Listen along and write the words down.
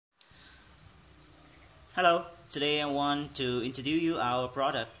Hello, today I want to introduce you our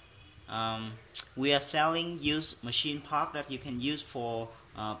product. We are selling used machine part that you can use for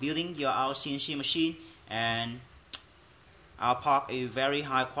building your own CNC machine, and our part is very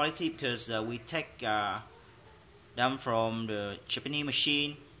high quality because we take them from the Japanese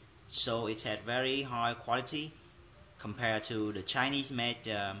machine, so it had very high quality compared to the Chinese made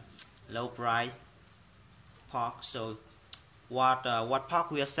low price part. So what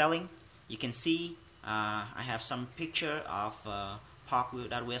part we are selling, you can see I have some picture of part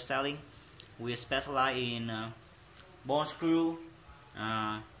that we are selling. We specialize in ball screw,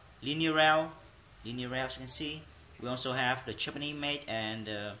 linear rail, as you can see. We also have the Japanese made and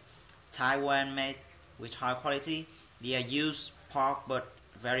Taiwan made with high quality. They are used part but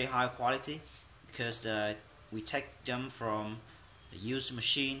very high quality because we take them from the used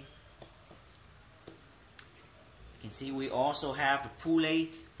machine. You can see we also have the pulley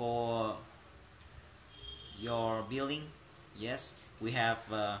for your building. Yes, we have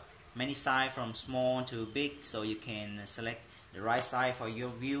many size from small to big, so you can select the right size for your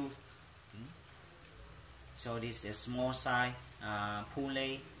view. So this is small size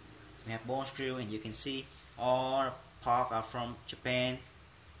pulley. We have ball screw, and you can see all parts are from Japan.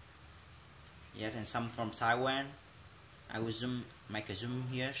 Yes, and some from Taiwan. I will make a zoom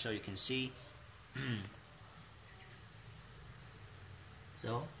here so you can see.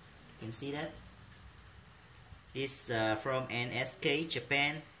 So you can see that this from NSK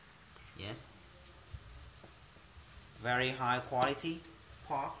Japan. Yes, very high quality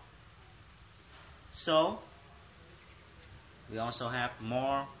part. So we also have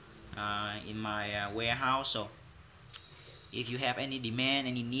more in my warehouse. So if you have any demand,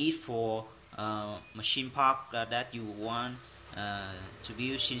 any need for machine part that you want to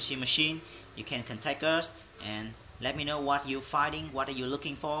build CNC machine, you can contact us and let me know what you're finding, what are you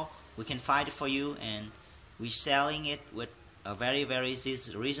looking for. We can find it for you, and we're selling it with a very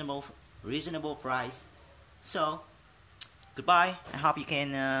reasonable price. So goodbye. I hope you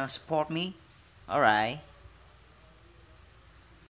can support me. Alright.